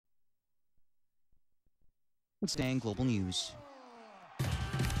Staying Global News.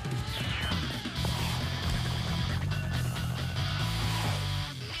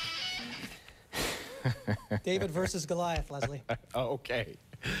 David versus Goliath, Leslie. Oh, okay.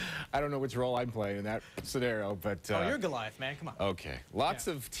 I don't know which role I'm playing in that scenario, but... oh, you're Goliath, man. Come on. Okay. Lots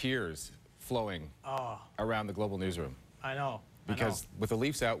of tears flowing Oh, around the Global Newsroom. I know. Because with the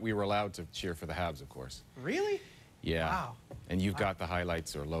Leafs out, we were allowed to cheer for the Habs, of course. Really? Yeah. Wow. And you've got the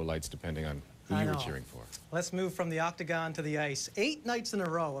highlights or lowlights, depending on who you were cheering for. Let's move from the octagon to the ice. 8 nights in a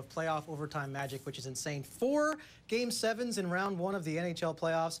row of playoff overtime magic, which is insane. 4 Game 7s in round 1 of the NHL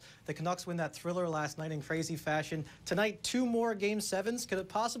playoffs. The Canucks win that thriller last night in crazy fashion. Tonight, 2 more Game 7s. Could it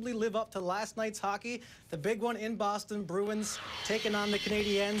possibly live up to last night's hockey? The big one in Boston, Bruins taking on the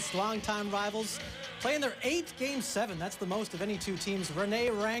Canadiens, longtime rivals. Playing their 8th Game 7. That's the most of any 2 teams. Rene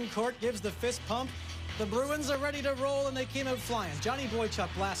Rancourt gives the fist pump. The Bruins are ready to roll, and they came out flying. Johnny Boychuk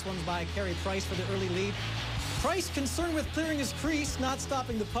blasts one by Carey Price for the early lead. Price concerned with clearing his crease, not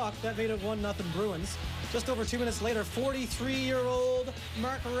stopping the puck. That made it 1-0 Bruins. Just over 2 minutes later, 43-year-old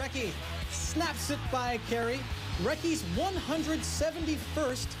Mark Recchi snaps it by Carey. Recchi's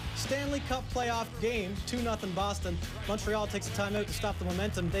 171st Stanley Cup playoff game, 2-0 Boston. Montreal takes a timeout to stop the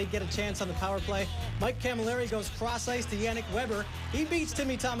momentum. They get a chance on the power play. Mike Camilleri goes cross-ice to Yannick Weber. He beats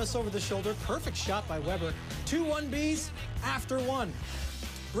Timmy Thomas over the shoulder. Perfect shot by Weber. 2-1 Bs after 1.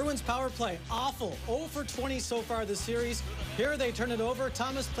 Bruins power play, awful. 0 for 20 so far this series. Here they turn it over.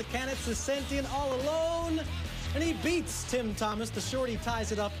 Thomas Plekanec is sent in all alone, and he beats Tim Thomas. The shorty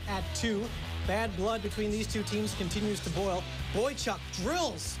ties it up at 2. Bad blood between these 2 teams continues to boil. Boychuk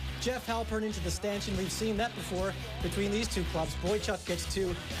drills Jeff Halpern into the stanchion. We've seen that before between these 2 clubs. Boychuk gets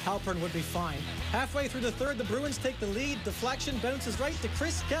 2. Halpern would be fine. Halfway through the third, the Bruins take the lead. Deflection bounces right to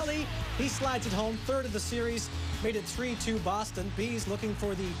Chris Kelly. He slides it home. Third of the series. Made it 3-2 Boston. Bees looking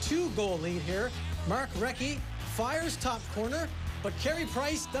for the 2-goal lead here. Mark Recchi fires top corner, but Carey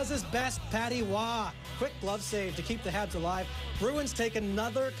Price does his best. Patty Waugh. Quick glove save to keep the Habs alive. Bruins take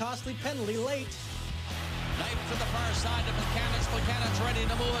another costly penalty late. Knife to the far side to Plekanec. Plekanec ready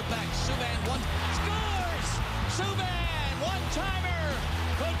to move it back. Subban scores! Subban, one-timer!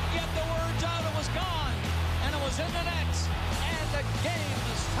 Couldn't get the words out. It was gone. And it was in the net. And the game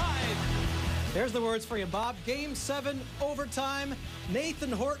is tied. There's the words for you, Bob. Game 7, overtime.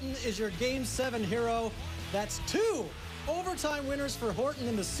 Nathan Horton is your Game 7 hero. That's 2 overtime winners for Horton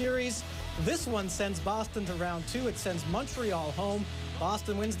in the series. This one sends Boston to round 2. It sends Montreal home.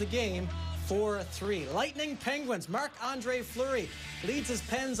 Boston wins the game 4-3. Lightning Penguins. Marc-Andre Fleury leads his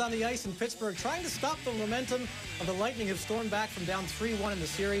Pens on the ice in Pittsburgh, trying to stop the momentum of the Lightning, who've stormed back from down 3-1 in the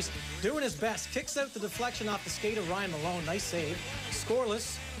series. Doing his best. Kicks out the deflection off the skate of Ryan Malone. Nice save.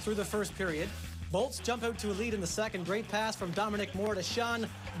 Scoreless through the first period. Bolts jump out to a lead in the second. Great pass from Dominic Moore to Sean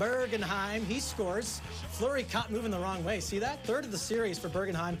Bergenheim. He scores. Fleury caught moving the wrong way. See that? Third of the series for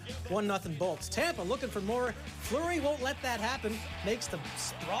Bergenheim. 1-0 Bolts. Tampa looking for more. Fleury won't let that happen. Makes the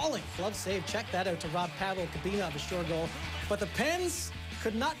sprawling glove save. Check that out to Rob Pavel Kabina of a short goal. But the Pens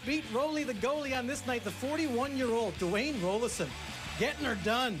could not beat Roley, the goalie, on this night. The 41-year-old Dwayne Rolison getting her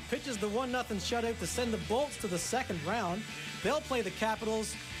done. Pitches the 1-0 shutout to send the Bolts to the second round. They'll play the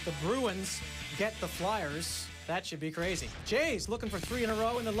Capitals. The Bruins get the Flyers. That should be crazy. Jays looking for 3 in a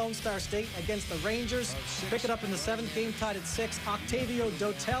row in the Lone Star State against the Rangers. Pick it up in the 7th, game tied at 6. Octavio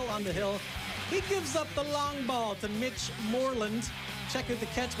Dotel on the hill. He gives up the long ball to Mitch Moreland. Check out the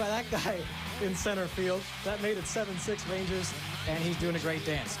catch by that guy in center field. That made it 7-6 Rangers, and he's doing a great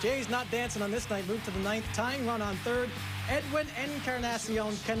dance. Jays not dancing on this night. Move to the 9th, tying run on 3rd. Edwin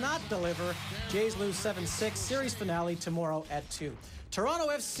Encarnacion cannot deliver. Jays lose 7-6. Series finale tomorrow at 2. Toronto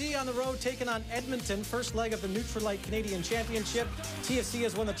FC on the road taking on Edmonton. First leg of the Nutrilite Canadian Championship. TFC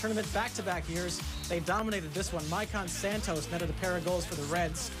has won the tournament back-to-back years. They dominated this one. Maicon Santos netted a pair of goals for the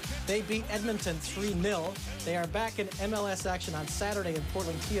Reds. They beat Edmonton 3-0. They are back in MLS action on Saturday in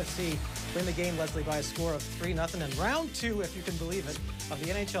Portland. TFC win the game, Leslie, by a score of 3-0. And round 2, if you can believe it, of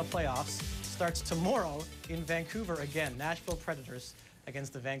the NHL playoffs starts tomorrow in Vancouver again. Nashville Predators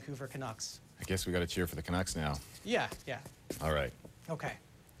against the Vancouver Canucks. I guess we got to cheer for the Canucks now. Yeah. All right. Okay.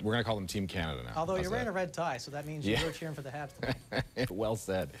 We're going to call them Team Canada now. Although you're wearing a red tie, so that means you were cheering for the Habs tonight. Well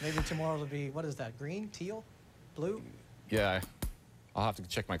said. Maybe tomorrow will be, what is that, green, teal, blue? Yeah, I'll have to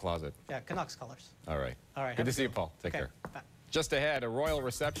check my closet. Yeah, Canucks colors. All right. All right. Good to see you, Paul. Take care. Bye. Just ahead, a royal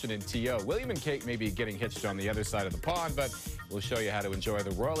reception in TO. William and Kate may be getting hitched on the other side of the pond, but we'll show you how to enjoy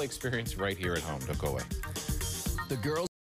the royal experience right here at home. Don't go away. The girls